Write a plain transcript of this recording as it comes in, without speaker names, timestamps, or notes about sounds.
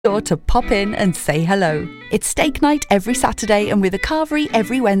sure to pop in and say hello. It's steak night every Saturday and with a carvery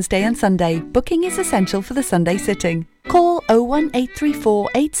every Wednesday and Sunday. Booking is essential for the Sunday sitting. Call 01834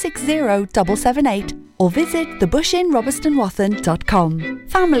 860 778 or visit thebushin.robertsonwathan.com.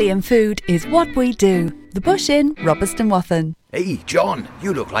 Family and food is what we do. The Bush Inn, Robertson Wathen. Hey, John,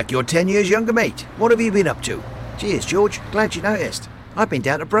 you look like you're 10 years younger, mate. What have you been up to? Cheers, George. Glad you noticed. I've been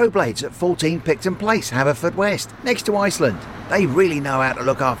down to Broblades at 14 Picton Place, Haverfordwest, next to Iceland. They really know how to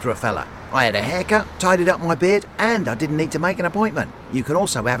look after a fella. I had a haircut, tidied up my beard, and I didn't need to make an appointment. You can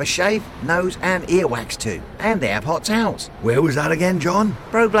also have a shave, nose and ear wax too. And they have hot towels. Where was that again, John?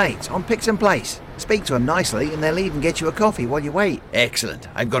 Broblades on Picton Place. Speak to them nicely and they'll even get you a coffee while you wait. Excellent.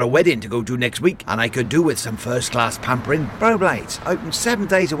 I've got a wedding to go to next week and I could do with some first-class pampering. Broblades, open 7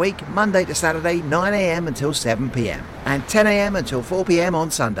 days a week, Monday to Saturday, 9 a.m. until 7 p.m. and 10 a.m. until 4 p.m.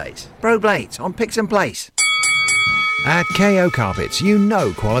 on Sundays. Broblades on Picton Place. At KO Carpets, you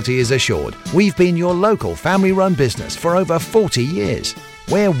know quality is assured. We've been your local family-run business for over 40 years.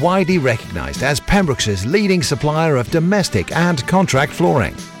 We're widely recognised as Pembrokeshire's leading supplier of domestic and contract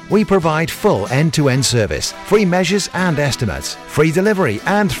flooring. We provide full end-to-end service, free measures and estimates, free delivery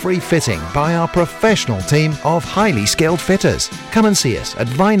and free fitting by our professional team of highly skilled fitters. Come and see us at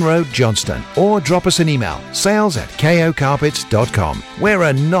Vine Road, Johnston, or drop us an email, sales@kocarpets.com. We're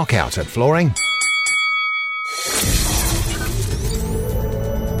a knockout at flooring.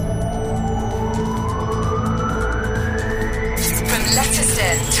 From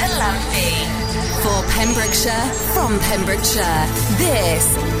Letterston to Lampy. For Pembrokeshire, from Pembrokeshire, this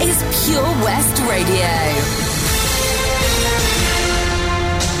is Pure West Radio.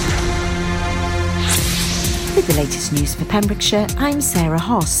 With the latest news for Pembrokeshire, I'm Sarah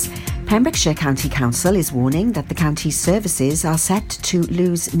Hoss. Pembrokeshire County Council is warning that the county's services are set to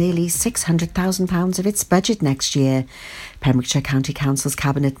lose nearly £600,000 of its budget next year. Pembrokeshire County Council's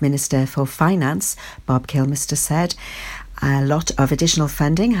Cabinet Minister for Finance, Bob Kilmister, said a lot of additional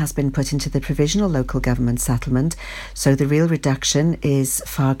funding has been put into the provisional local government settlement, so the real reduction is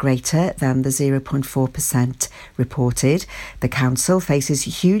far greater than the 0.4% reported. The council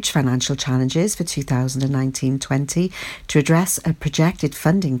faces huge financial challenges for 2019-20 to address a projected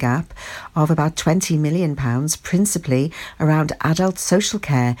funding gap of about £20 million, principally around adult social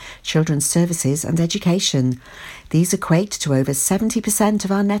care, children's services and education. These equate to over 70%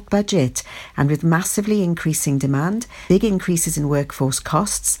 of our net budget, and with massively increasing demand, big increases in workforce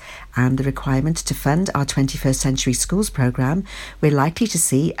costs and the requirement to fund our 21st Century Schools programme, we're likely to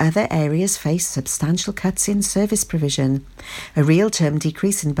see other areas face substantial cuts in service provision. A real-term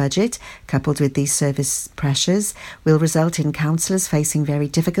decrease in budget, coupled with these service pressures, will result in councillors facing very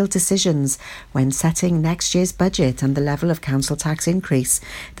difficult decisions when setting next year's budget and the level of council tax increase.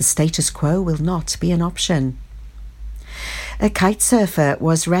 The status quo will not be an option. A kite surfer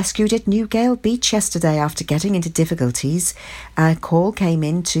was rescued at Newgale Beach yesterday after getting into difficulties. A call came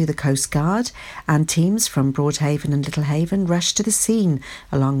in to the Coast Guard and teams from Broadhaven and Littlehaven rushed to the scene,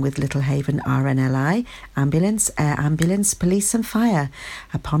 along with Littlehaven RNLI, ambulance, air ambulance, police and fire.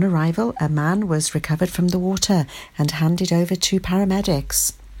 Upon arrival, a man was recovered from the water and handed over to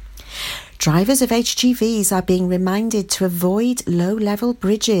paramedics. Drivers of HGVs are being reminded to avoid low-level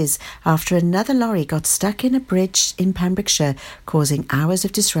bridges after another lorry got stuck in a bridge in Pembrokeshire, causing hours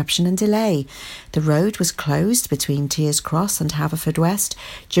of disruption and delay. The road was closed between Tiers Cross and Haverfordwest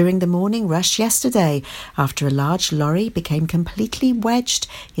during the morning rush yesterday after a large lorry became completely wedged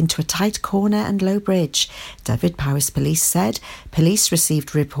into a tight corner and low bridge. Dyfed-Powys Police said police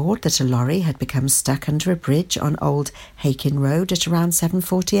received a report that a lorry had become stuck under a bridge on Old Hakin Road at around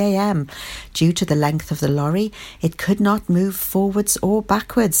 7:40 a.m. Due to the length of the lorry, it could not move forwards or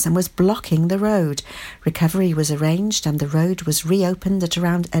backwards and was blocking the road. Recovery was arranged and the road was reopened at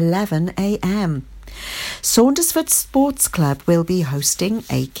around 11 a.m. Saundersfoot Sports Club will be hosting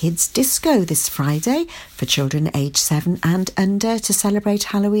a kids' disco this Friday for children aged 7 and under to celebrate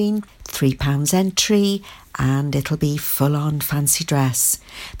Halloween. £3 entry, and it'll be full-on fancy dress.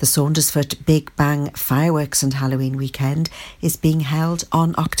 The Saundersfoot Big Bang Fireworks and Halloween weekend is being held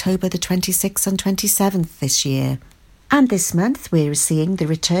on October the 26th and 27th this year. And this month we're seeing the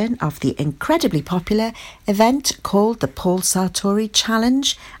return of the incredibly popular event called the Paul Sartori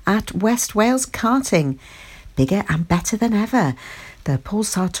Challenge at West Wales Karting. Bigger and better than ever. The Paul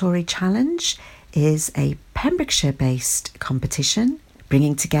Sartori Challenge is a Pembrokeshire-based competition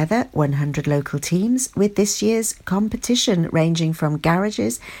bringing together 100 local teams with this year's competition ranging from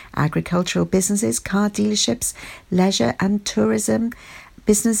garages, agricultural businesses, car dealerships, leisure and tourism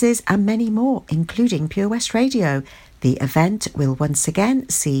businesses and many more, including Pure West Radio. The event will once again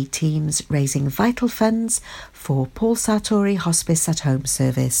see teams raising vital funds for Paul Sartori Hospice at Home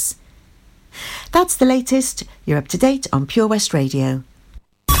service. That's the latest. You're up to date on Pure West Radio.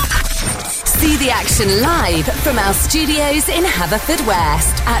 See the action live from our studios in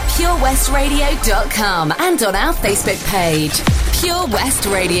Haverfordwest at purewestradio.com and on our Facebook page. Pure West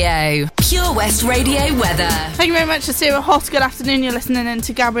Radio. Pure West Radio weather. Thank you very much to Sarah Hoss. Good afternoon. You're listening in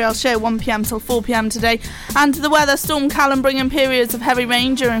to Gabrielle's show 1pm till 4pm today. And to the weather, Storm Callum bringing periods of heavy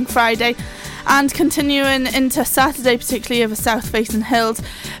rain during Friday and continuing into Saturday, particularly over south-facing hills.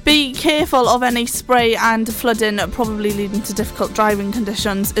 Be careful of any spray and flooding, probably leading to difficult driving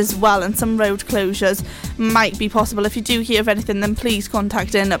conditions as well, and some road closures might be possible. If you do hear of anything, then please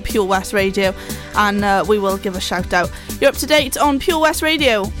contact in at Pure West Radio and we will give a shout out. You're up to date on Pure West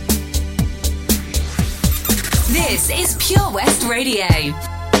Radio. This is Pure West Radio.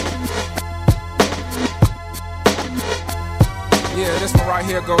 Yeah, this one right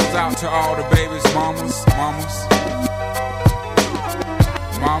here goes out to all the babies, mamas.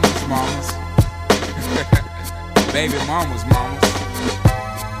 Baby mamas.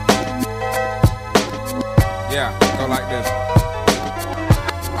 Yeah, go like this.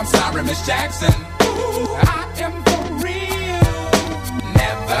 I'm sorry, Miss Jackson. Ooh, I am for real.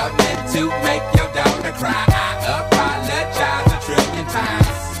 Never meant to make your daughter cry. I apologize a trillion times.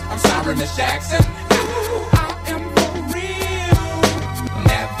 I'm sorry, Miss Jackson. Ooh, I am for real.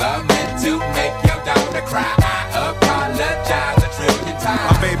 Never meant to make your daughter cry. I apologize a trillion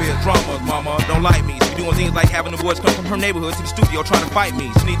times. My baby is drama, mama. Don't like me. She doing things like having the boys come from her neighborhood to the studio trying to fight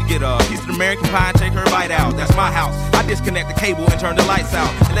me. She need to get a piece of the American pie and take her bite out. That's my house. I disconnect the cable and turn the lights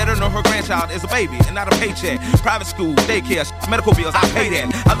out and let her know her grandchild is a baby and not a paycheck. Private school, daycare, medical bills, I pay that.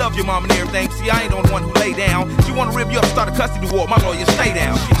 I love your mom and everything. See, I ain't the only one who lay down. She wanna rip you up and start a custody war. My lawyer, stay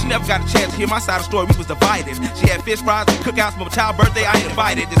down. She never got a chance to hear my side of the story. We was divided. She had fish fries and cookouts for my child's birthday. I ain't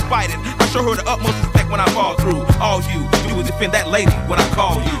invited. Despite it, I show her the utmost respect when I fall through. All you do is defend that lady when I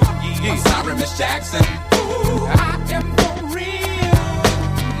call you. I'm sorry, Miss Jackson. Ooh, I am for real.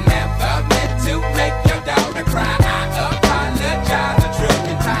 Never meant to make your daughter cry. I apologize a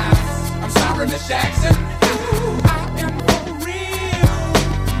trillion times. I'm sorry, Miss Jackson. Ooh, I am for real.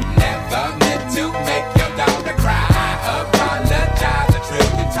 Never meant to make your daughter cry. I apologize a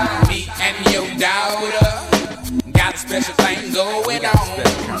trillion times. Me and your daughter got a special thing going on.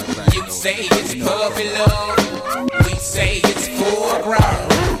 You say it's puppy love. We say it's full grown.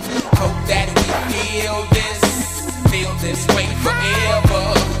 Hope that we feel this way forever.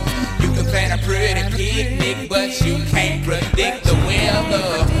 You can plan a pretty picnic, but you can't predict the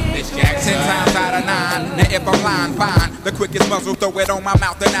weather. Miss Jackson. 10 times out of 9. Now if I'm lying, fine. The quickest muzzle, throw it on my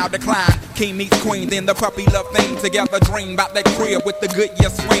mouth and I'll decline. King meets queen, then the puppy love thing. Together dream about that crib with the good year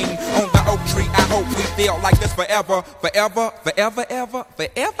swing. On the oak tree, I hope we feel like this forever. Forever, forever, ever,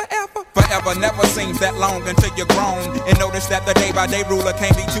 forever, ever. Forever never seems that long until you're grown. And notice that the day by day ruler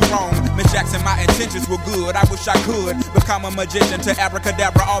can't be too wrong. Miss Jackson, my intentions were good. I wish I could become a magician to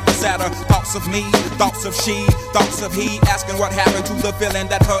abracadabra all the sadder. Thoughts of me, thoughts of she, thoughts of he. Asking what happened to the feeling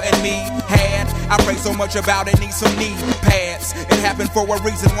that her and me had. I pray so much about it, need some knee pads. It happened for a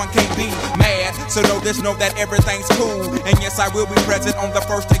reason, one can't be mad. So know this, know that everything's cool. And yes, I will be present on the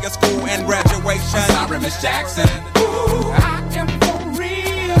first day of school and graduation. I'm sorry, Miss Jackson. Ooh, I am for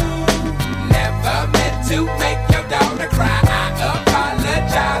real. Never meant to make your daughter cry. I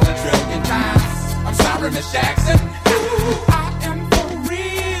apologize a trillion times. I'm sorry, Miss Jackson. Ooh, I am for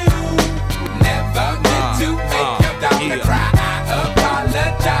real. Never meant to make your daughter cry. I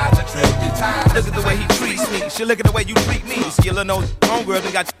apologize a trillion times. Look at the way he treats me. She look at the way you treat me. Skillin' those homegirls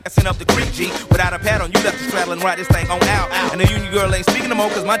and got you sent up the creek, G. Without a pad on, you left the straddle and ride this thing on out. And the union girl ain't speaking no more,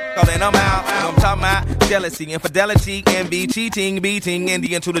 cause my all in, I'm out. I'm talking about jealousy, infidelity, envy, cheating, beating, and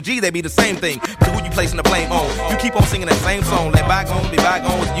the N to the G, they be the same thing. But who you placing the blame on? You keep on singing that same song. Let bygones be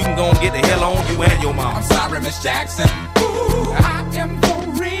bygones. You can go and get the hell on you and your mom. I'm sorry, Miss Jackson. Ooh, I am for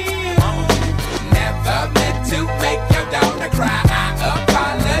real. Never meant to make your daughter cry. I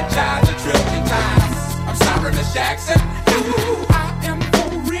apologize a trillion times. I'm sorry, Miss Jackson. Ooh, I am for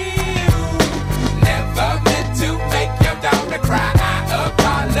real. Never meant to make your daughter cry. I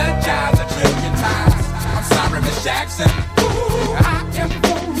apologize a trillion times. I'm sorry, Miss Jackson. Ooh, I am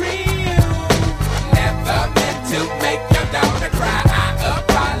for real. Never meant to make your daughter cry. I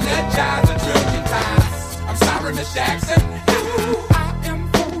apologize a trillion times. I'm sorry, Miss Jackson. Ooh, I am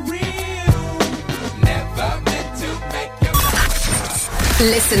for real. Never meant to make your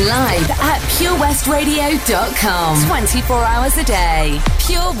Listen live at purewestradio.com. 24 hours a day.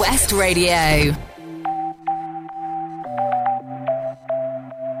 Pure West Radio.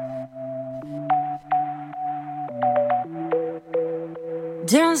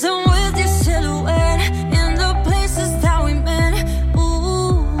 dancing with your silhouette in the places that we met.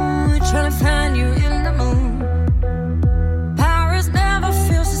 Ooh, trying to find you in the moon. Paris never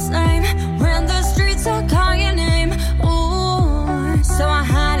feels the same when the streets are calling your name. Ooh, so I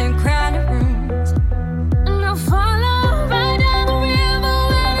hide in crowded rooms and I follow right down the river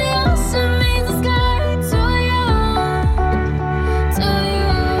where the ocean meets the sky. To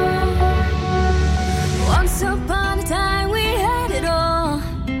you. Once upon a time we had it all.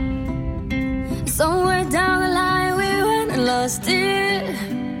 Somewhere down the line we went and lost it.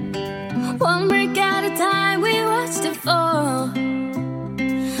 One break at a time we watched it fall.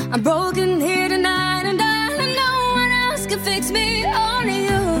 I'm broken here tonight and darling, no one else can fix me. Only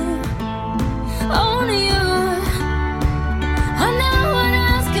you, only you. Oh, no one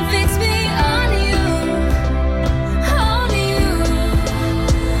else can fix me. Only you, only you,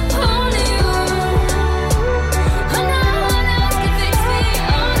 only you. Oh, no one else can fix me.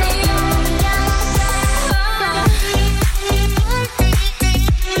 Only you.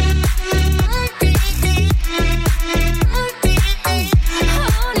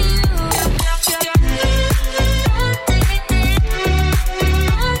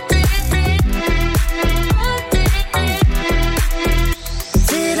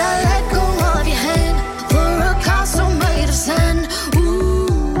 Did I let go of your hand for a castle made of sand?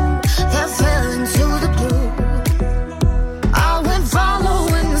 Ooh, that fell into the blue. I went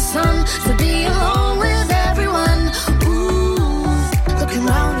following the sun to be alone with everyone. Ooh, looking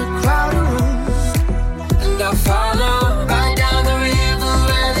round a crowded room. And I follow right down the river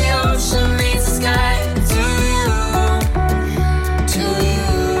where the ocean meets the sky. To you, to you.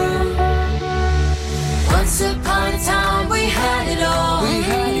 Once upon a time we had it all.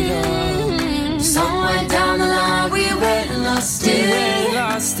 Somewhere down the line we went and lost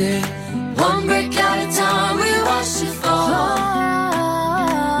it. One break at a time we watched it fall.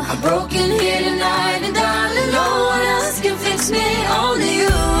 I'm broken here tonight and darling, no one else can fix me. Only you,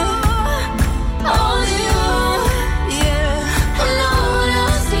 only you. Yeah, and no one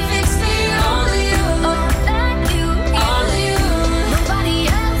else can fix me. Only you, like you, only you. Nobody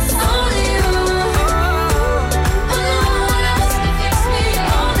else, only you. And no one else can fix me.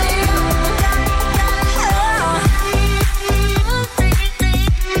 Only you.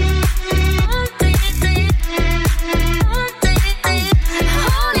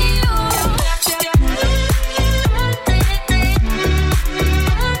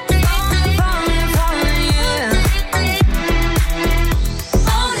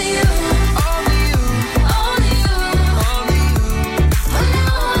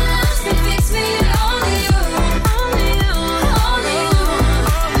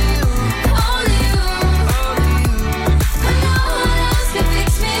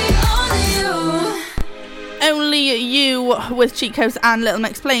 Only You with Cheat Codes and Little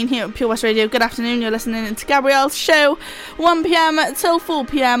Mix playing here at Pure West Radio. Good afternoon, you're listening to Gabrielle's show, 1pm till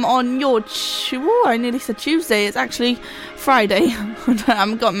 4pm on your I nearly said Tuesday, it's actually Friday.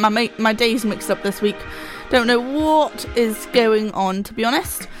 I've got my days mixed up this week, don't know what is going on, to be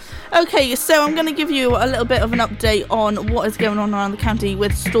honest. Okay, so I'm going to give you a little bit of an update on what is going on around the county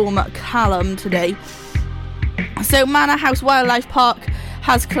with Storm Callum today. So Manor House Wildlife Park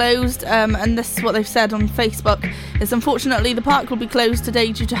has closed, and this is what they've said on Facebook, is unfortunately the park will be closed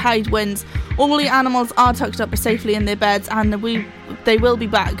today due to high winds. All the animals are tucked up safely in their beds and they will be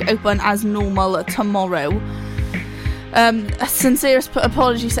back open as normal tomorrow. Sincerest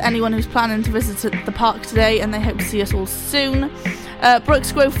apologies to anyone who's planning to visit the park today, and they hope to see us all soon.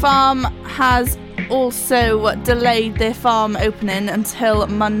 Brooks Grove Farm has also delayed their farm opening until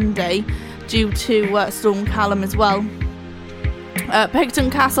Monday due to Storm Callum as well. Picton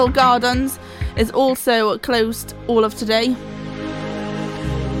Castle Gardens is also closed all of today.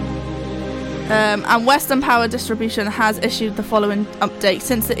 And Western Power Distribution has issued the following update.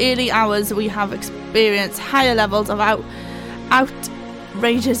 Since the early hours, we have experienced higher levels of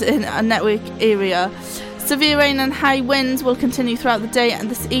outages in a network area. Severe rain and high winds will continue throughout the day and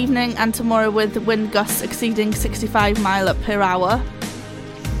this evening and tomorrow, with wind gusts exceeding 65 miles per hour.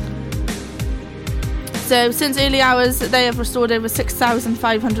 So since early hours, they have restored over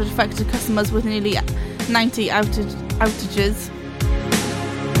 6,500 affected customers with nearly 90 outages.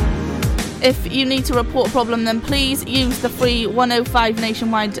 If you need to report a problem, then please use the free 105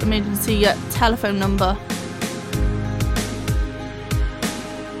 nationwide emergency telephone number.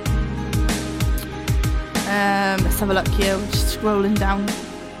 Let's have a look here, we're just scrolling down.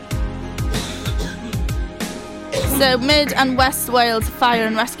 So Mid and West Wales Fire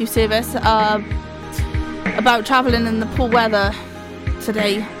and Rescue Service are about travelling in the poor weather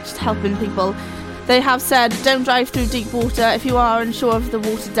today, just helping people. They have said don't drive through deep water. If you are unsure of the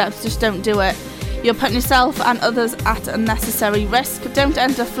water depth, just don't do it. You're putting yourself and others at unnecessary risk. Don't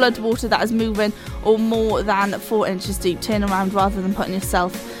enter flood water that is moving or more than 4 inches deep. Turn around rather than putting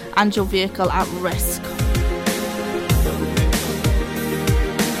yourself and your vehicle at risk.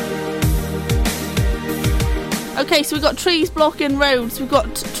 Okay, so we've got trees blocking roads. We've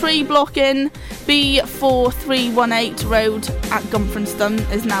got tree blocking B4318 road at Gumfronston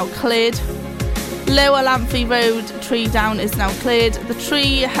is now cleared. Lower Lamphy Road tree down is now cleared. The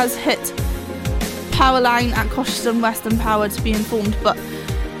tree has hit power line at Coshton Western Power to be informed, but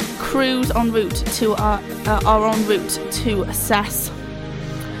crews en route to are en route to assess.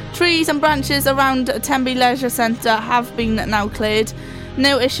 Trees and branches around Tenby Leisure Centre have been now cleared.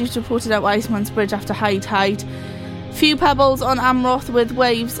 No issues reported at Wiseman's Bridge after high tide. Few pebbles on Amroth with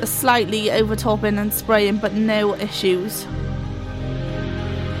waves slightly overtopping and spraying, but no issues.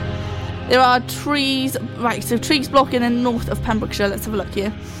 There are trees blocking in north of Pembrokeshire. Let's have a look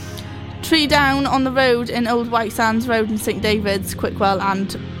here. Tree down on the road in Old White Sands Road and St David's, Quickwell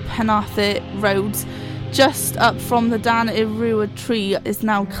and Penarthur roads. Just up from the Dan Irua tree is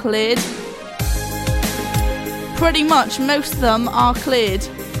now cleared. Pretty much most of them are cleared.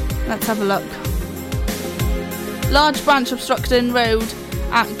 Let's have a look. Large branch obstructing road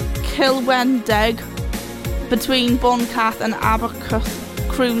at Kilwendeg between Boncath and Abercrombie.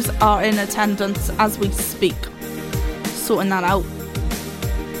 Crews are in attendance as we speak, sorting that out.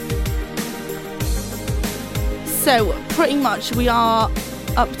 So pretty much we are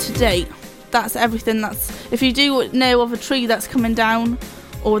up to date. That's everything. If you do know of a tree that's coming down,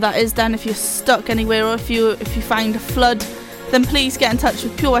 or that is down, if you're stuck anywhere, or if you find a flood, then please get in touch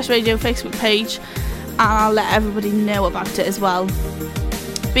with Pure West Radio Facebook page, and I'll let everybody know about it as well.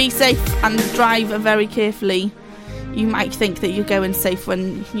 Be safe and drive very carefully. You might think that you're going safe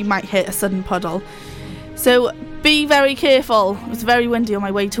when you might hit a sudden puddle. So be very careful. It was very windy on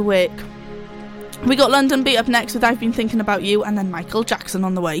my way to work. We got London Beat up next with I've Been Thinking About You, and then Michael Jackson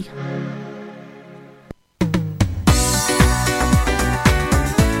on the way.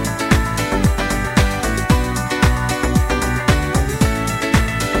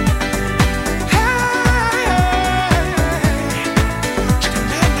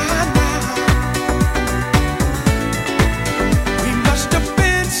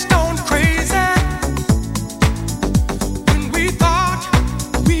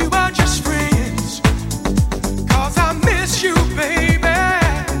 You, baby.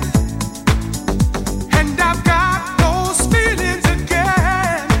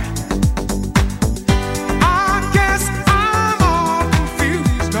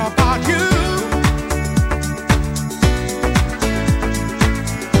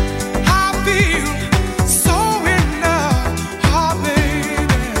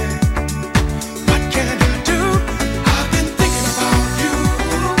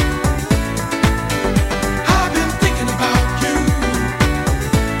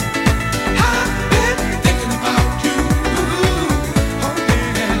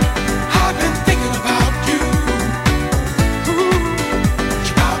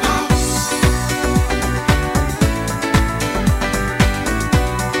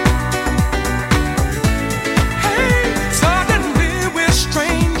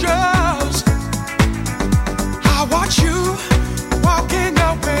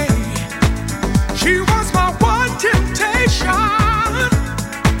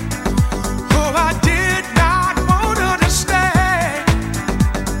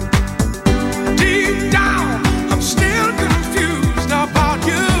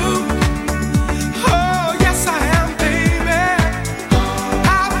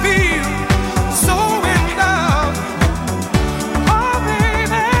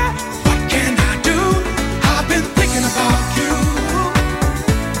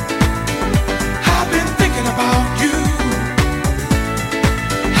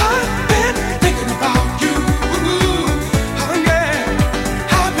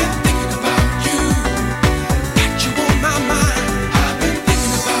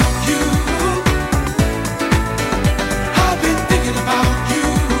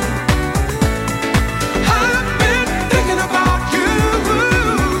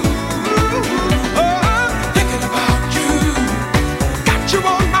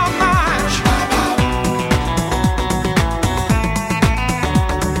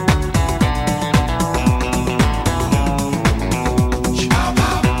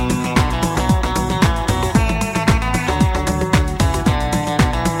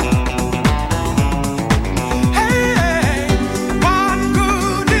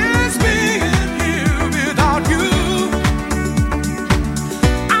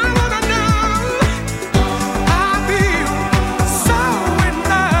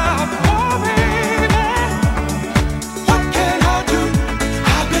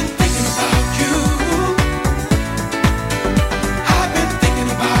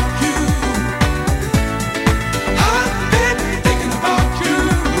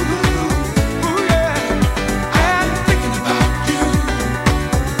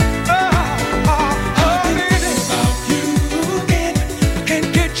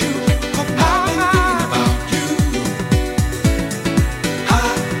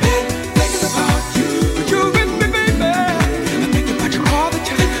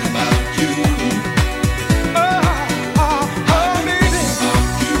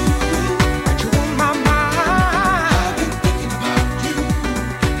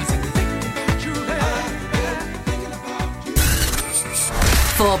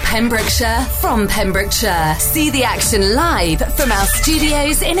 For Pembrokeshire, from Pembrokeshire. See the action live from our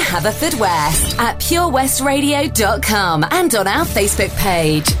studios in Haverfordwest at purewestradio.com and on our Facebook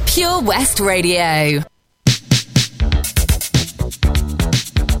page, Pure West Radio.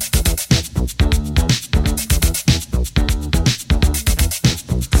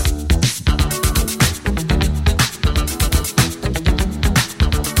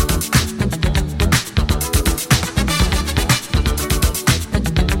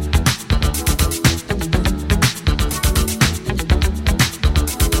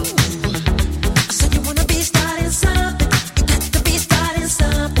 Starting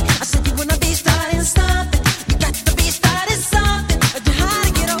something. I said you wanna be starting something.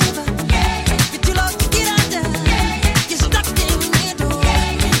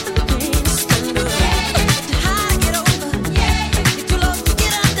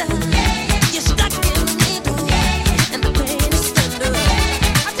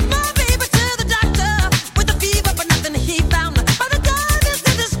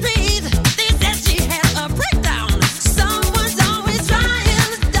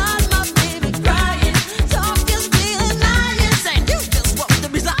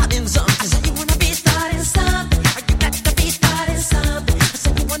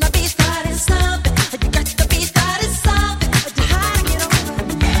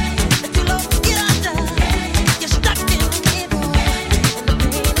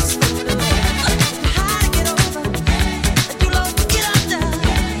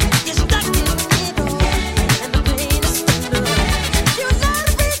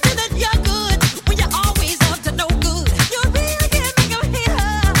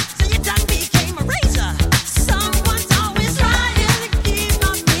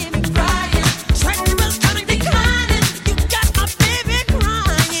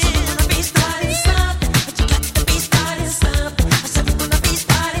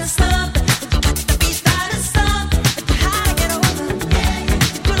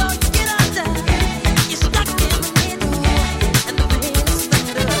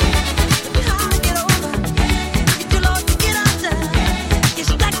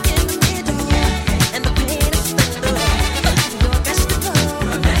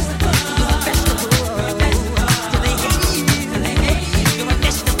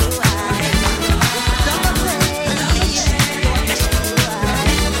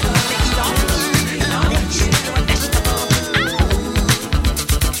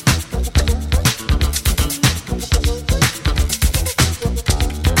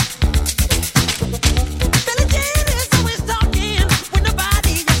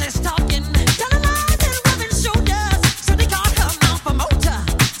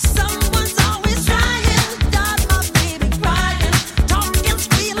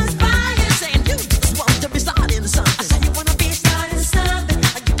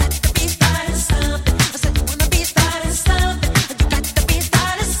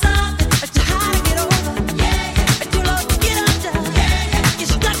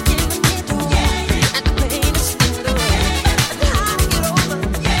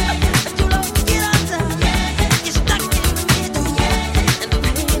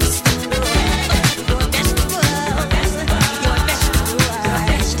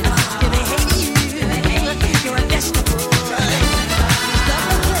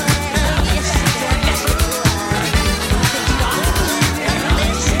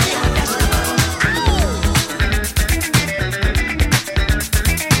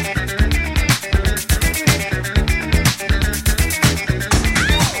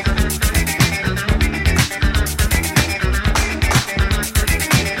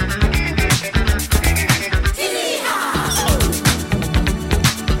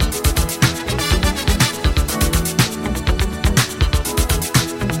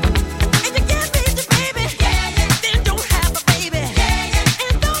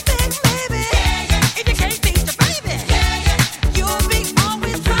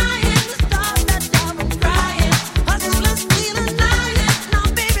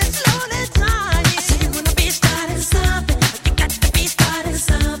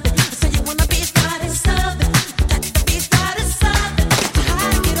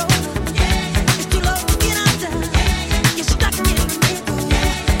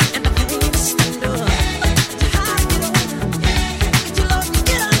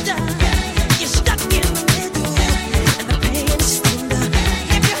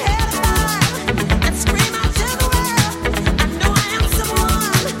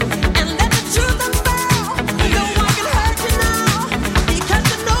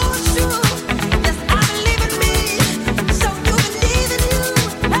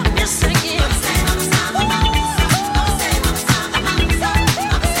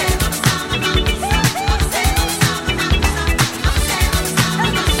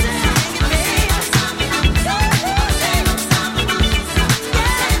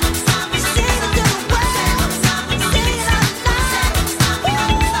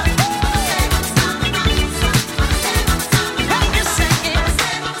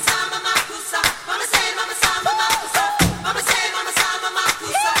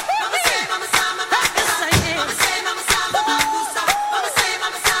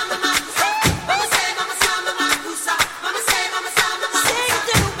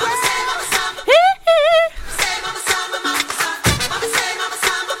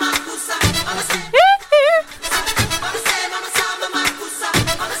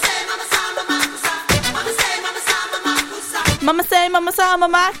 Mama say, mama sa,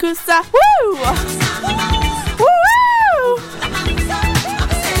 mama kusa. Woo! Woo!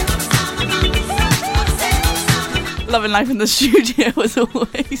 Loving life in the studio as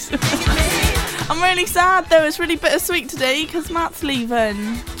always. I'm really sad though, it's really bittersweet today because Matt's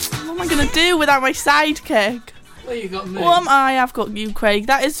leaving. What am I going to do without my sidekick? Well, you got me. Well, I have got you, Craig.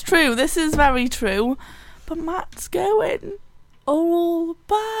 That is true. This is very true. But Matt's going all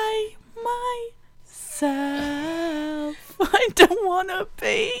by myself. I don't want to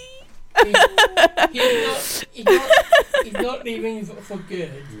be. He's not leaving for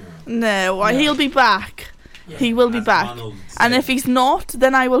good. No, he'll be back. Yeah, he will be back. And if he's not,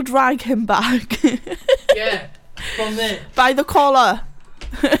 then I will drag him back. Yeah, from there. By the collar.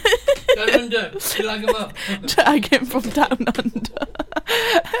 Down under. Drag him up. Drag him from down under.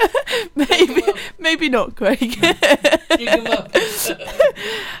 Maybe not, Craig. Drag him up.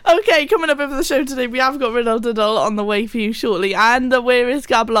 Okay, coming up over the show today, we have got Riddle Diddle on the way for you shortly, and Where is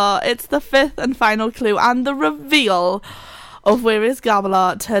Gabrielle? It's the 5th and final clue, and the reveal of Where is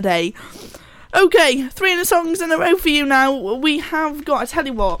Gabrielle today. Okay, 3 songs in a row for you now. We have got, I tell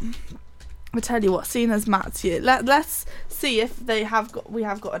you what, seeing as Matt's here, let's see if we have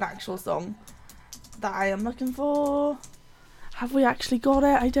got an actual song that I am looking for. Have we actually got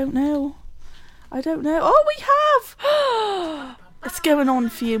it? I don't know. Oh, we have! It's going on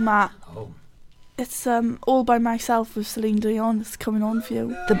for you, Matt. Oh. It's All By Myself with Celine Dion. It's coming on for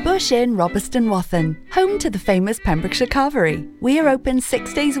you. The Bush Inn, Robeston Wathen, home to the famous Pembrokeshire Carvery. We are open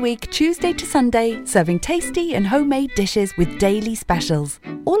 6 days a week, Tuesday to Sunday, serving tasty and homemade dishes with daily specials.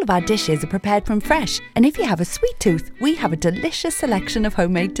 All of our dishes are prepared from fresh, and if you have a sweet tooth, we have a delicious selection of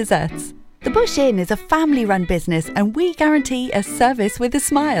homemade desserts. The Bush Inn is a family-run business, and we guarantee a service with a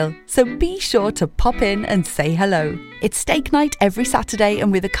smile. So be sure to pop in and say hello. It's steak night every Saturday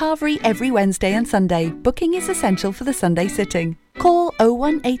and with a carvery every Wednesday and Sunday. Booking is essential for the Sunday sitting. Call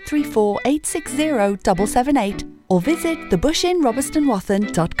 01834 860 778 or visit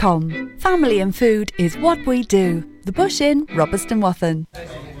thebushinnrobestonwathen.com. Family and food is what we do. The Bush Inn, Robeston Wathen.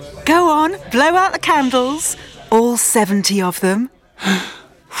 Go on, blow out the candles. All 70 of them.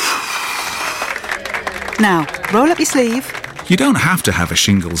 Now, roll up your sleeve. You don't have to have a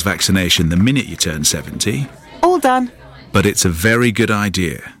shingles vaccination the minute you turn 70. All done. But it's a very good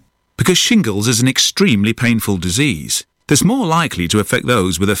idea. Because shingles is an extremely painful disease that's more likely to affect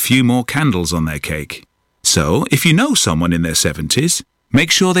those with a few more candles on their cake. So, if you know someone in their 70s, make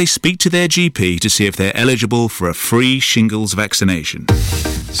sure they speak to their GP to see if they're eligible for a free shingles vaccination.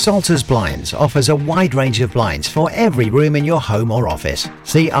 Salters Blinds offers a wide range of blinds for every room in your home or office.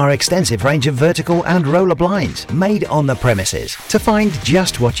 See our extensive range of vertical and roller blinds made on the premises to find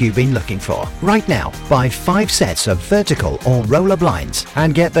just what you've been looking for. Right now, buy 5 sets of vertical or roller blinds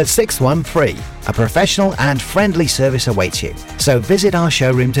and get the 6th one free. A professional and friendly service awaits you. So visit our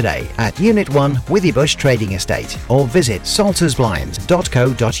showroom today at Unit 1 Withybush Trading Estate or visit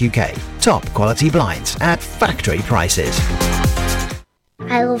saltersblinds.co.uk. Top quality blinds at factory prices.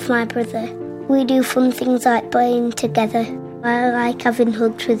 I love my brother. We do fun things like playing together. I like having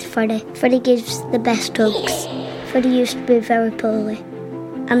hugs with Freddie. Freddie gives the best hugs. Freddie used to be very poorly,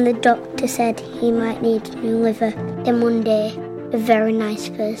 and the doctor said he might need a new liver. Then one day, a very nice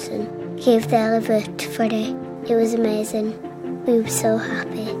person gave their liver to Freddie. It was amazing. We were so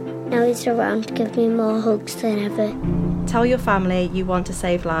happy. Now he's around to give me more hugs than ever. Tell your family you want to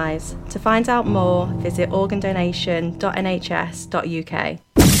save lives. To find out more, visit organdonation.nhs.uk.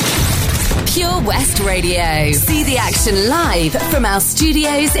 Pure West Radio. See the action live from our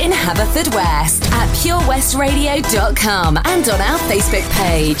studios in Haverfordwest at purewestradio.com and on our Facebook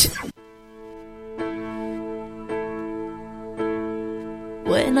page.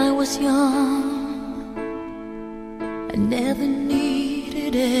 When I was young, I never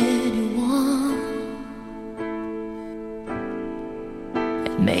needed anyone.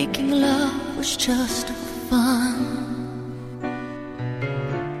 And making love was just fun.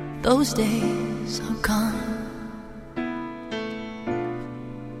 Those days are gone.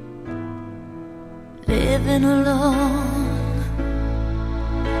 Living alone,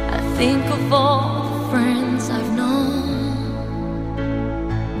 I think of all the friends I've known.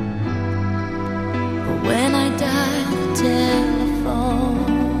 But when I dial the telephone,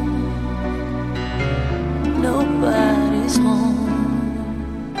 nobody's home.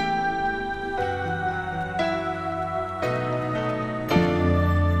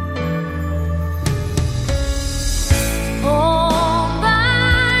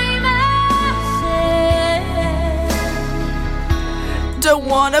 Don't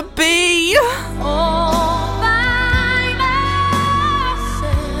wanna be all by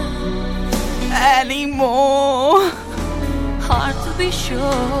myself anymore. be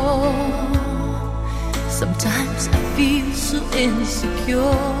sure. Sometimes I feel so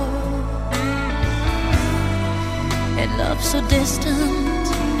insecure, and love so distant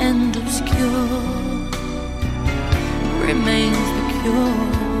and obscure remains the cure.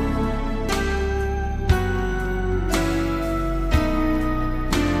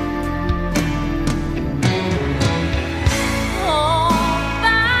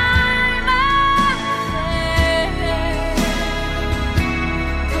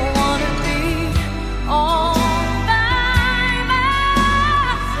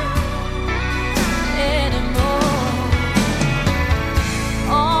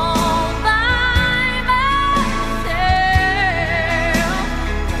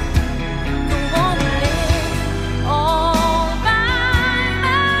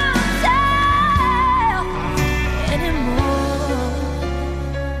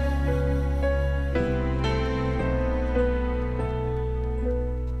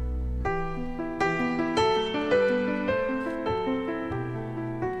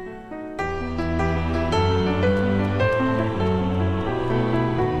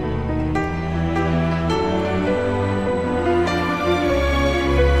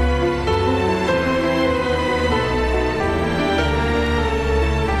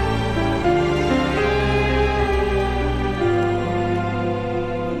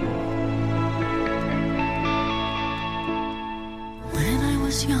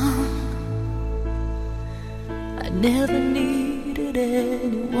 Never needed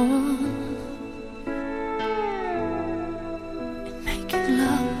anyone, and making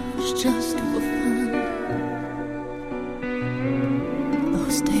love was just for fun.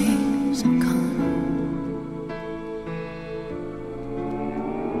 Those days are gone.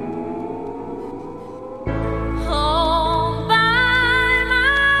 All by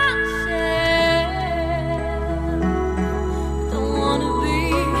myself, don't wanna be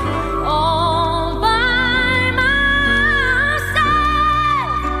all by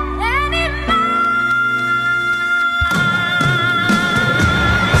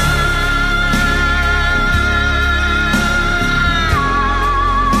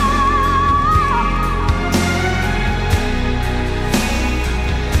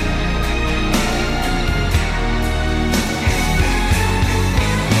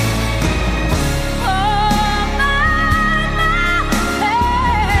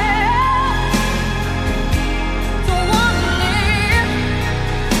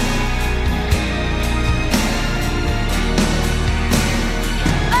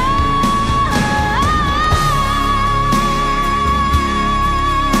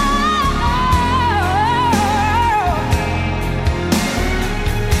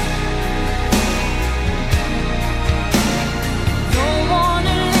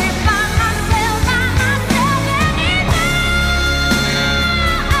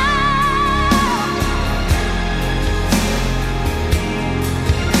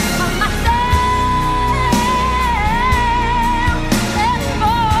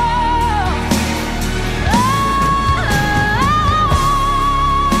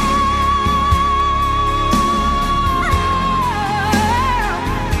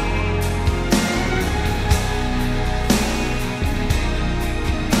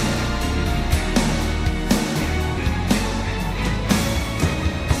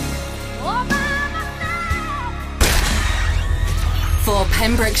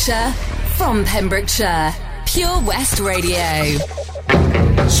Pembrokeshire, from Pembrokeshire, Pure West Radio.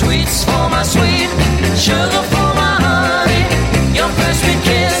 Sweets for my sweet, sugar for my honey. Your first sweet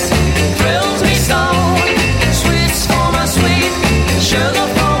kiss thrills me so. Sweets for my sweet, sugar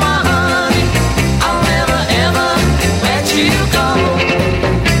for my honey. I'll never ever let you go.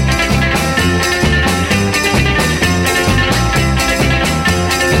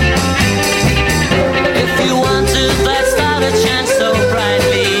 If you wanted that start a chance so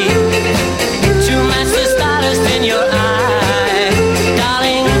brightly to match the stardust in your eye,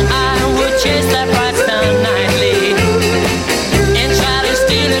 darling, I would chase that bright star nightly.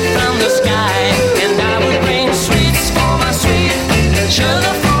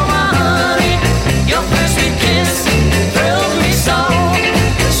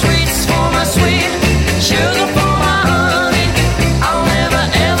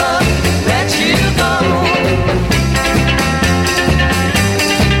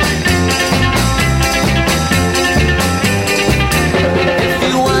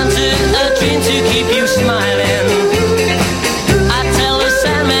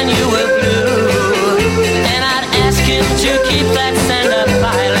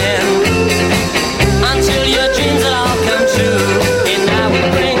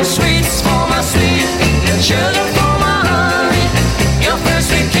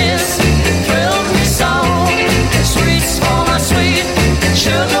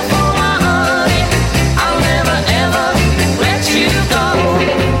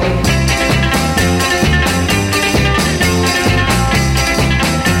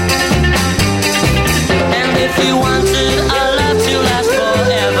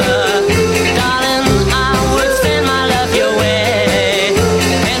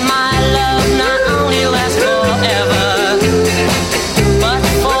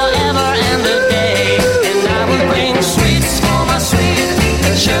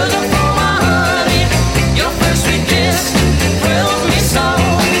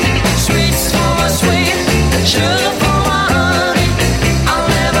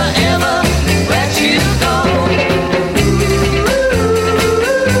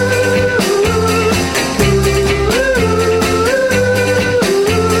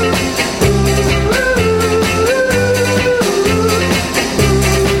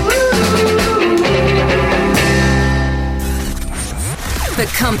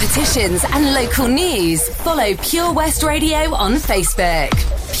 competitions and local news, follow Pure West Radio on Facebook.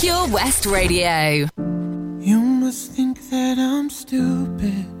 Pure West Radio. You must think that I'm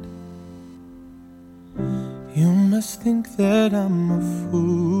stupid. You must think that I'm a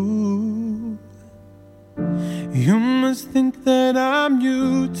fool. You must think that I'm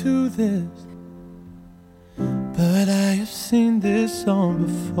new to this, but I have seen this all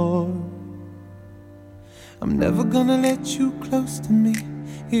before. I'm never gonna let you close to me,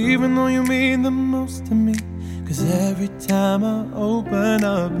 even though you mean the most to me. 'Cause every time I open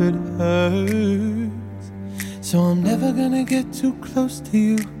up it hurts. So I'm never gonna get too close to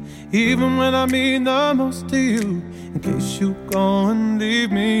you, even when I mean the most to you, in case you go and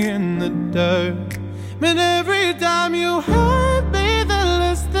leave me in the dirt. But every time you hurt me, the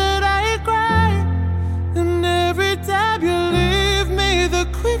less that I cry. And every time you leave me, the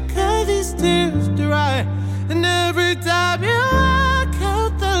quicker these tears dry. And every time you walk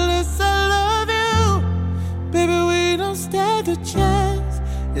out, the less I love you. Baby, we don't stand a chance.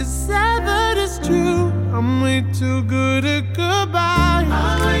 It's sad but it's true. I'm way too good at goodbye.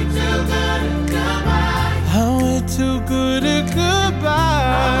 I'm way too good at goodbye. I'm way too good at goodbye.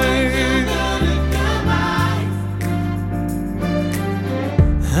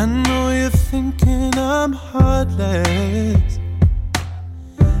 I know you're thinking I'm heartless.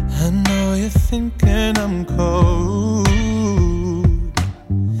 I know you're thinking I'm cold.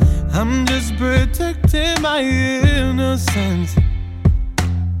 I'm just protecting my innocence.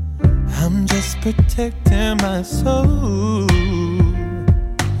 I'm just protecting my soul.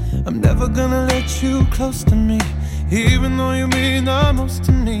 I'm never gonna let you close to me, even though you mean the most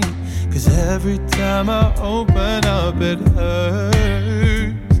to me. 'Cause every time I open up it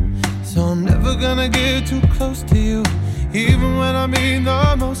hurts. So I'm never gonna get too close to you, even when I mean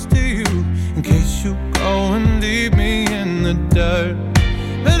the most to you, in case you go and leave me in the dirt.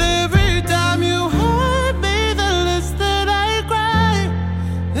 But every time you hurt me, the less that I cry.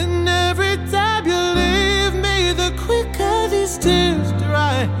 And every time you leave me, the quicker these tears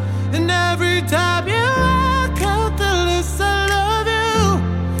dry. And every time you walk out, the less I love you.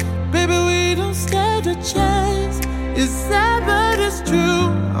 Baby, we don't stand a chance. It's sad but it's true.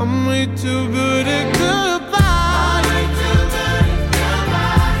 I'm way too good at goodbye. I'm way too good at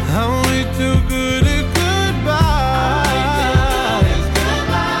goodbye. I'm way too good at goodbye.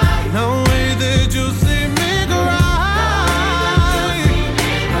 No way that you'll see me cry.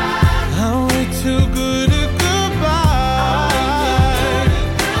 I'm way too good at goodbye.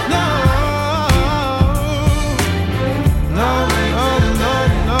 No, no, no, no,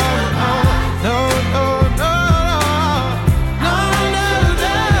 no, no, no, no, no.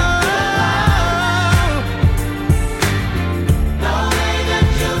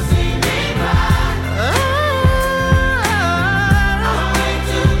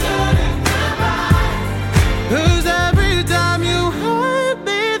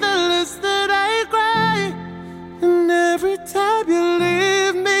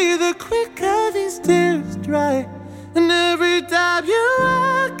 Right. And every time you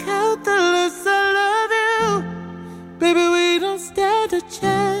walk out, the less I love you. Baby, we don't stand a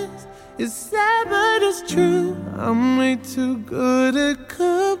chance. It's sad but it's true. I'm way too good at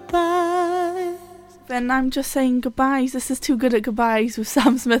goodbyes. Then I'm just saying goodbyes. This is Too Good at Goodbyes with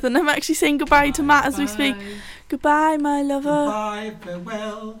Sam Smith, and I'm actually saying goodbye to Matt as we speak. Goodbye, my lover. Goodbye,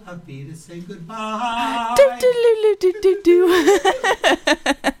 farewell, auf Wiedersehen, goodbye. Do.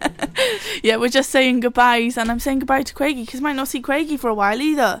 Yeah, we're just saying goodbyes, and I'm saying goodbye to Craigie, because I might not see Craigie for a while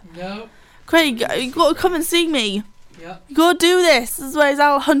either. No. Craig, you got to come and see me. Yeah. You got to do this, otherwise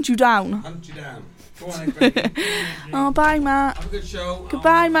I'll hunt you down. Hunt you down. Go on, Craigie. Oh, bye, Matt. Have a good show.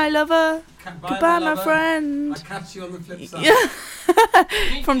 Goodbye, my lover. Goodbye, my lover. friend. I'll catch you on the flip side. Yeah.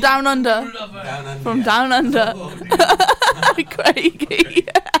 From down under. From down under. Craigie.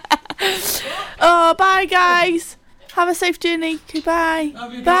 Oh, bye, guys. Have a safe journey. Goodbye.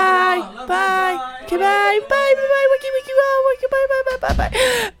 Bye. Bye. Bye. Goodbye. Bye. Bye. Wiki. Bye.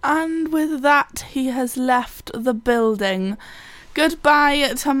 And with that, he has left the building.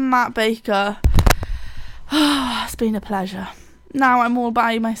 Goodbye to Matt Baker. It's been a pleasure. Now I'm all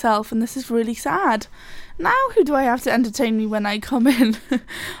by myself, and this is really sad. Now who do I have to entertain me when I come in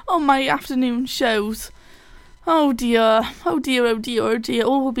on my afternoon shows? Oh dear. Oh dear. Oh dear. Oh dear.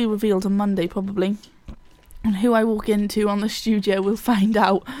 All will be revealed on Monday, probably. And who I walk into on the studio, we'll find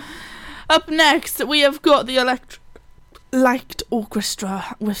out. Up next, we have got the Electric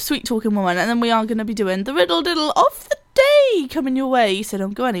Orchestra with Sweet Talking Woman, and then we are going to be doing the riddle diddle of the day coming your way, so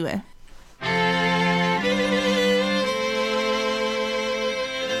don't go anywhere.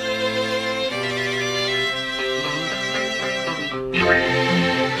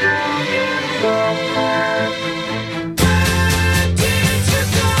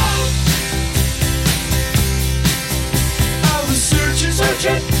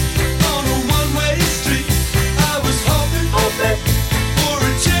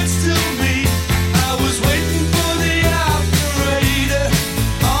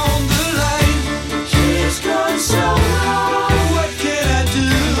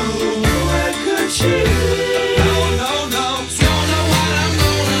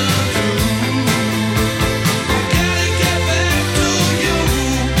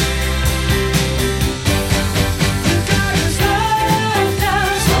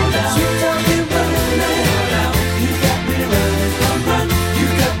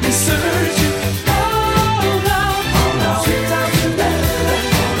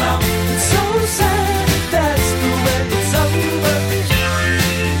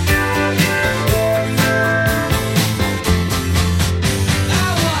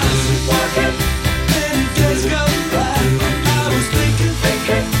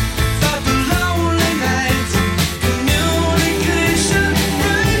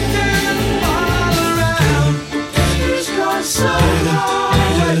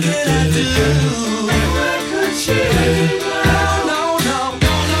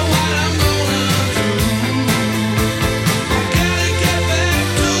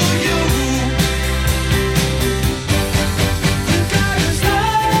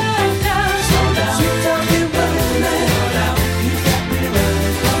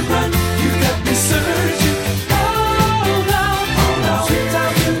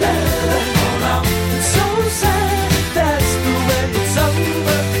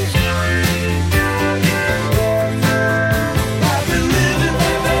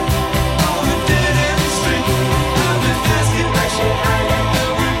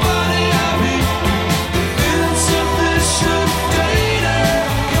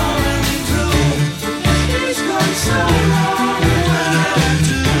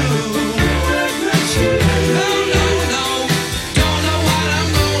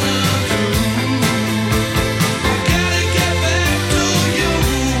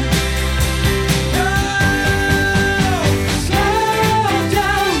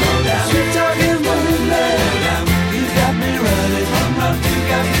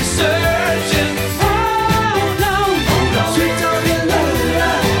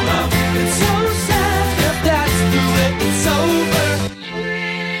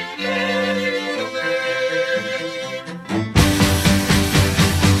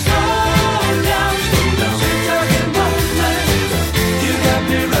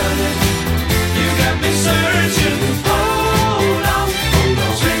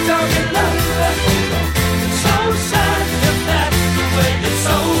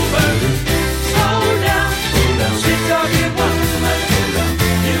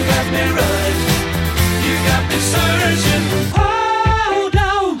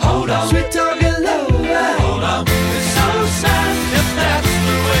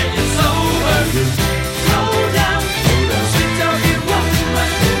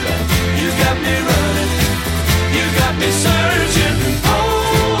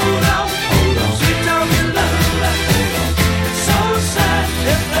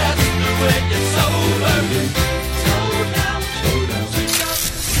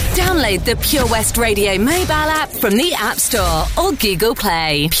 with the Pure West Radio mobile app from the App Store or Google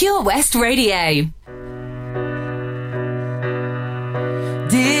Play. Pure West Radio.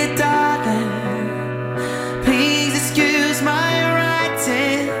 Dear darling, please excuse my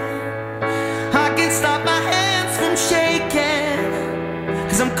writing. I can't stop my hands from shaking,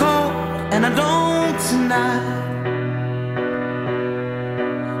 'cause I'm cold and I don't tonight.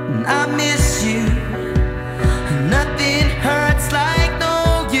 And I miss you. Nothing hurts like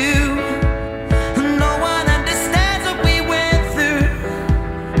no you. No one understands what we went through.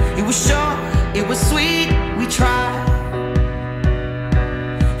 It was short, it was sweet, we tried.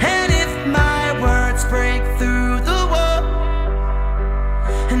 And if my words break through the wall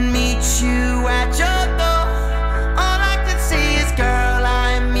and meet you at your door, all I can say is, girl,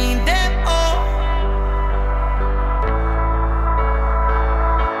 I mean them all.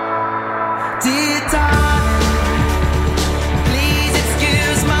 Dear darling, please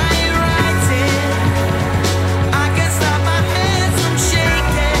excuse my writing. I can't stop my hands from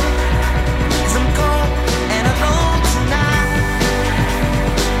shaking, 'cause I'm cold and alone tonight.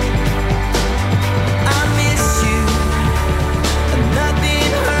 I miss you, and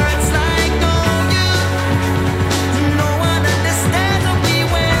nothing hurts like knowing you. No one understands what we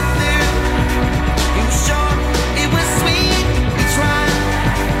went through. It was short, it was sweet, we tried.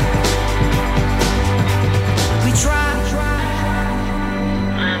 We tried.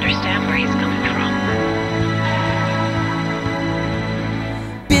 I understand where he's coming from.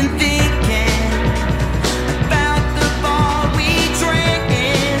 Been thinking about the ball we drank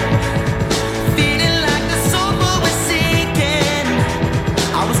in, feeling like the sofa was sinking.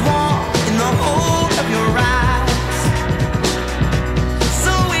 I was warm in the hold of your eyes.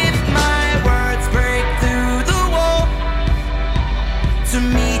 So if my words break through the wall to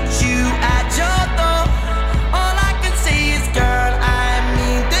meet you at your door, all I can say is, girl, I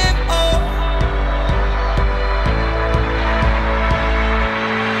mean them all.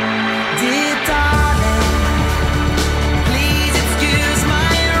 Dear darling, please excuse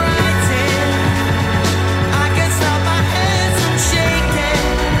my writing. I can't stop my hands from shaking,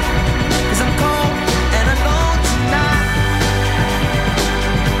 'cause I'm cold and alone tonight.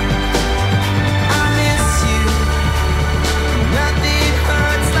 I miss you. Nothing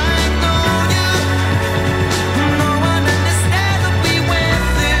hurts like knowing you. No one understands what we went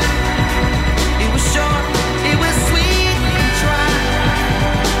through. It was short, it was sweet, we tried.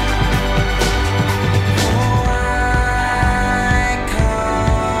 Oh, I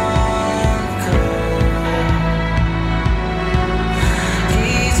can't go.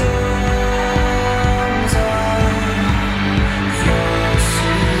 These arms are yours.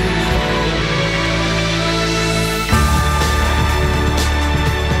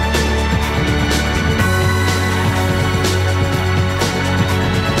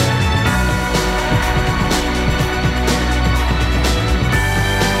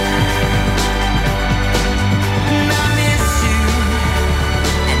 And I miss you,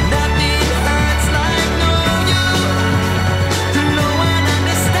 and nothing hurts like knowing you. No one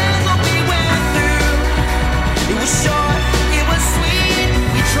understands what we went through. It was short, it was sweet,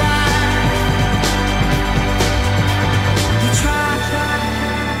 we tried. We tried.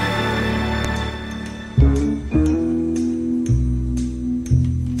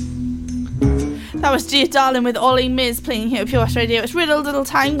 That was Dear Darling with Ollie Miz playing here at Pure West Radio. It's Riddle Diddle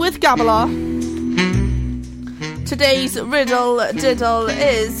time with Gabrielle. Today's riddle diddle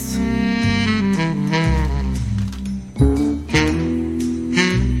is: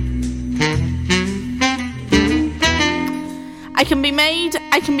 I can be made,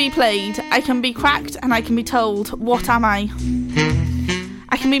 I can be played, I can be cracked and I can be told. What am I?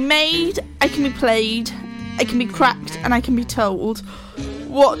 I can be made, I can be played, I can be cracked and I can be told.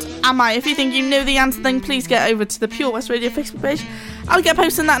 What am I? If you think you know the answer, then please get over to the Pure West Radio Facebook page. I'll get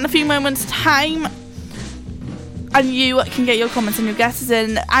posting that in a few moments' time, and you can get your comments and your guesses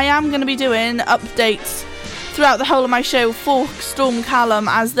in. I am going to be doing updates throughout the whole of my show for Storm Callum,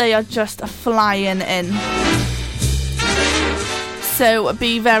 as they are just flying in. So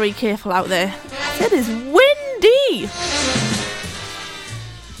be very careful out there. It is windy.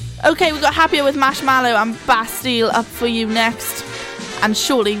 Okay, we've got Happier with Marshmallow and Bastille up for you next. And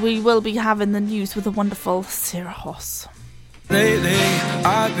surely we will be having the news with the wonderful Sarah Hoss. Lately,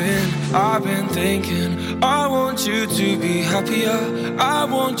 I've been thinking, I want you to be happier. I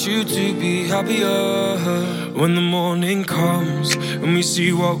want you to be happier. When the morning comes and we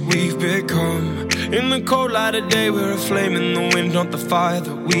see what we've become. In the cold light of day, we're a flame in the wind, not the fire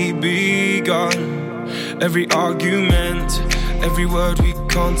that we begun. Every argument, every word we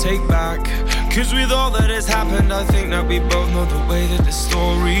can't take back. 'Cause with all that has happened, I think that we both know the way that the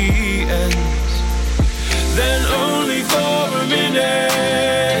story ends. Then only for a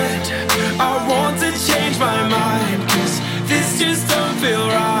minute I want to change my mind, 'cause this just don't feel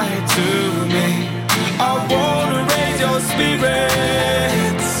right to me. I wanna raise your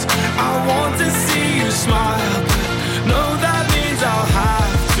spirits, I want to see you smile, but no, that means I'll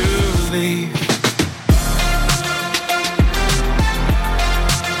have to leave.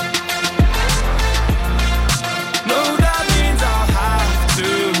 No, that means I'll have to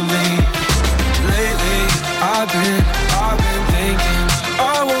leave. Lately, I've been thinking, I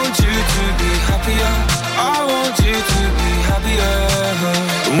want you to be happier, I want you to be happier.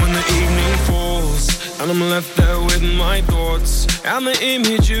 When the evening falls and I'm left there with my thoughts, and the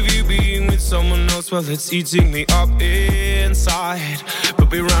image of you being with someone else, well, it's eating me up inside.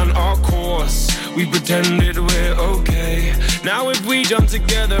 But we ran our course, we pretended we're okay. Now if we jump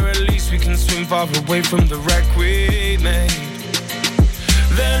together, at least we can swim far away from the wreck we made.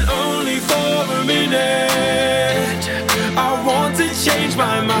 Then only for a minute I want to change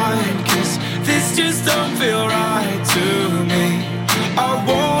my mind, 'cause this just don't feel right to me. I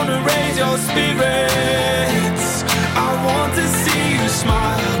wanna raise your spirits, I want to see you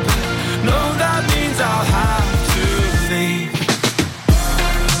smile, but no, that means I'll have to leave.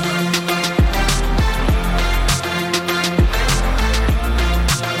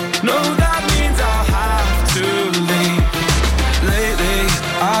 No, that means I'll have to leave. Lately,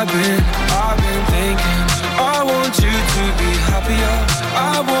 I've been thinking, I want you to be happier,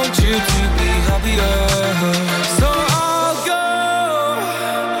 I want you to be happier. So I'll go,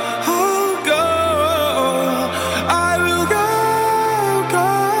 I will go.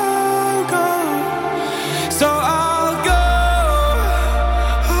 So I'll go,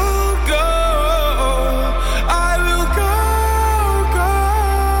 I will go.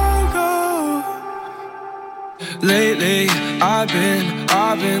 Lately, I've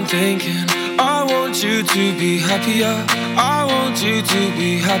been thinking, I want you to be happier, I want you to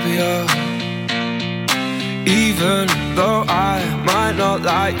be happier. Even though I might not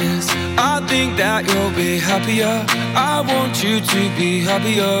like this, I think that you'll be happier, I want you to be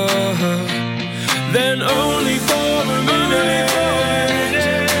happier. Then only for a minute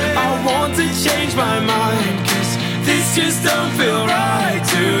I want to change my mind, 'cause this just don't feel right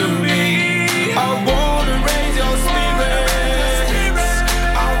to me. I wanna raise your spirits,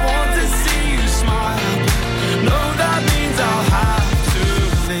 I want to see you smile, no, that means I'll have to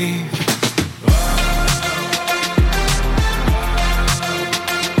leave.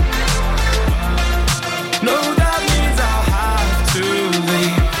 No, that means I'll have to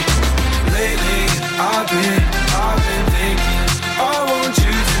leave. Lately, I've been thinking, I want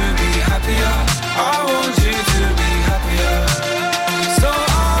you to be happier, I want you to be happier. So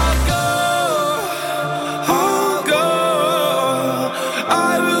I'll go, I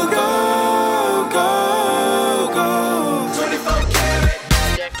will go.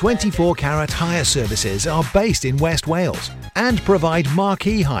 24 Carat Hire Services are based in West Wales and provide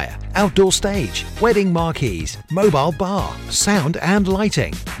marquee hire, outdoor stage, wedding marquees, mobile bar, sound and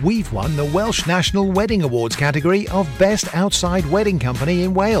lighting. We've won the Welsh National Wedding Awards category of Best Outside Wedding Company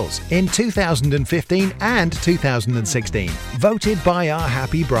in Wales in 2015 and 2016, voted by our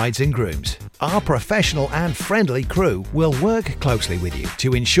happy brides and grooms. Our professional and friendly crew will work closely with you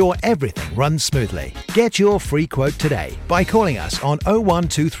to ensure everything runs smoothly. Get your free quote today by calling us on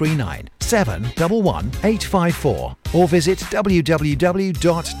 01239 711 854 or visit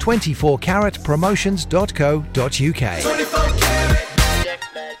www.24caratpromotions.co.uk.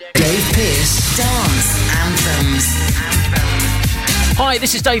 Dave Pearce Dance Anthems. Hi,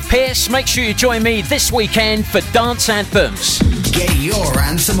 this is Dave Pearce. Make sure you join me this weekend for Dance Anthems. Get your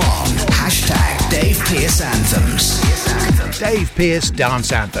anthem on. Hashtag Dave Pearce Anthems. Dave Pearce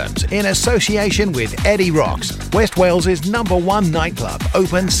Dance Anthems in association with Eddie Rocks, West Wales's #1 nightclub,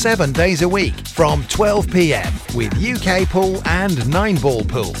 open 7 days a week from 12 p.m. with UK pool and 9-ball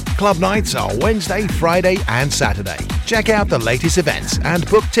pool. Club nights are Wednesday, Friday and Saturday. Check out the latest events and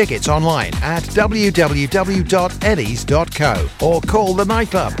book tickets online at www.eddies.co or call the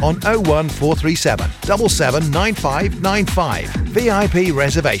nightclub on 01437 779595. VIP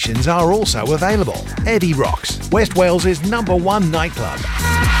reservations are also available. Eddie Rocks, West Wales's #1 nightclub.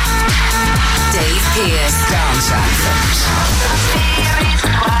 Dave Pearce Dance Anthems.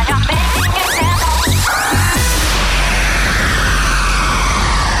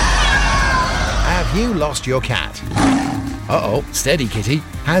 Have you lost your cat? Uh-oh, steady kitty.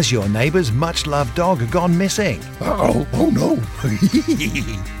 Has your neighbour's much-loved dog gone missing? Uh-oh, oh no.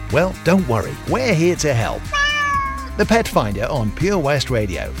 Well, don't worry, we're here to help. The Pet Finder on Pure West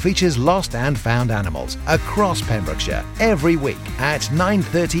Radio features lost and found animals across Pembrokeshire every week at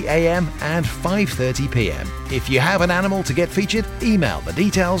 9:30am and 5:30pm. If you have an animal to get featured, email the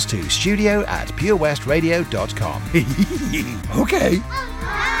details to studio@purewestradio.com. Okay.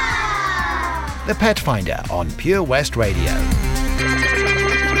 The Pet Finder on Pure West Radio.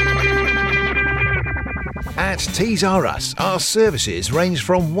 At Tees R Us, our services range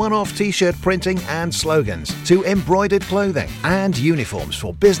from one-off t-shirt printing and slogans to embroidered clothing and uniforms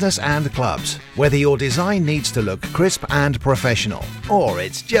for business and clubs. Whether your design needs to look crisp and professional, or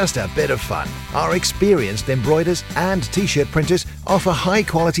it's just a bit of fun, our experienced embroiders and t-shirt printers offer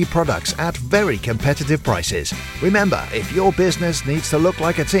high-quality products at very competitive prices. Remember, if your business needs to look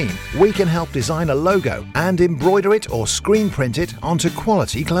like a team, we can help design a logo and embroider it or screen print it onto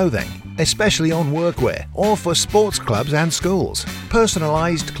quality clothing, especially on workwear or for sports clubs and schools.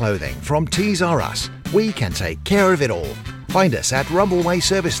 Personalised clothing from Tees R Us. We can take care of it all. Find us at Rumbleway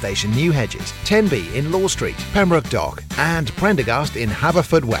Service Station, New Hedges, 10B in Law Street, Pembroke Dock, and Prendergast in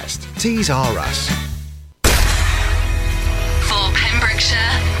Haverfordwest. Tees R Us. For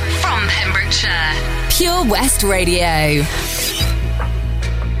Pembrokeshire, from Pembrokeshire, Pure West Radio.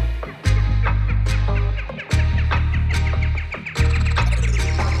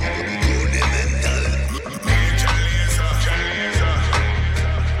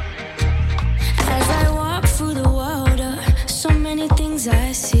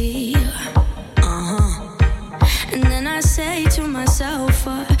 I see, and then I say to myself,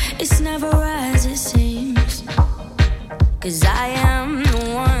 it's never as it seems, 'cause I am the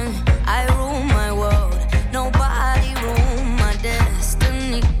one, I rule my world, nobody rule my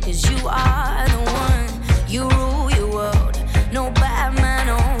destiny, 'cause you are the one, you rule your world, no bad man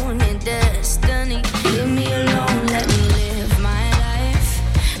on your destiny. Leave me alone, let me live my life,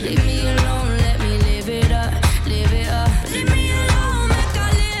 leave me alone, let me live it up, live it up, leave me alone.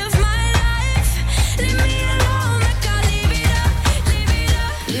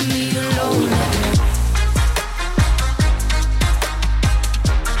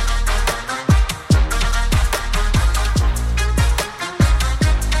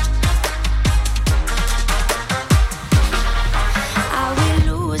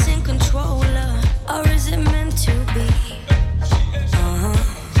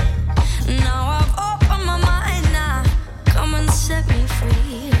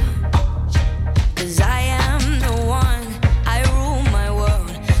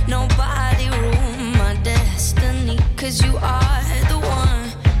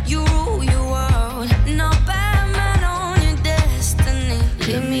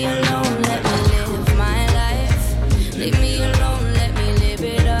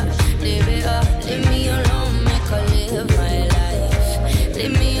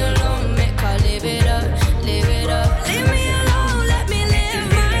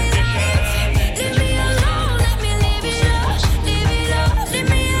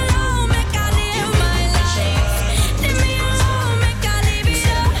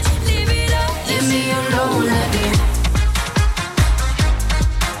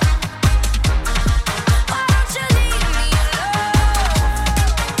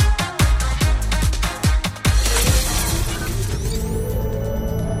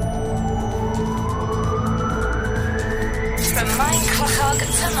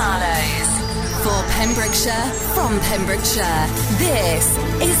 This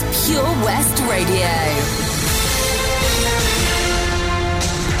is Pure West Radio.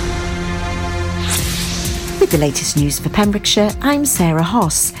 With the latest news for Pembrokeshire, I'm Sarah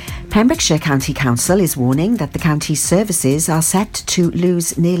Hoss. Pembrokeshire County Council is warning that the county's services are set to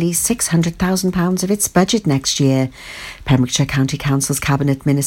lose nearly £600,000 of its budget next year. Pembrokeshire County Council's Cabinet Minister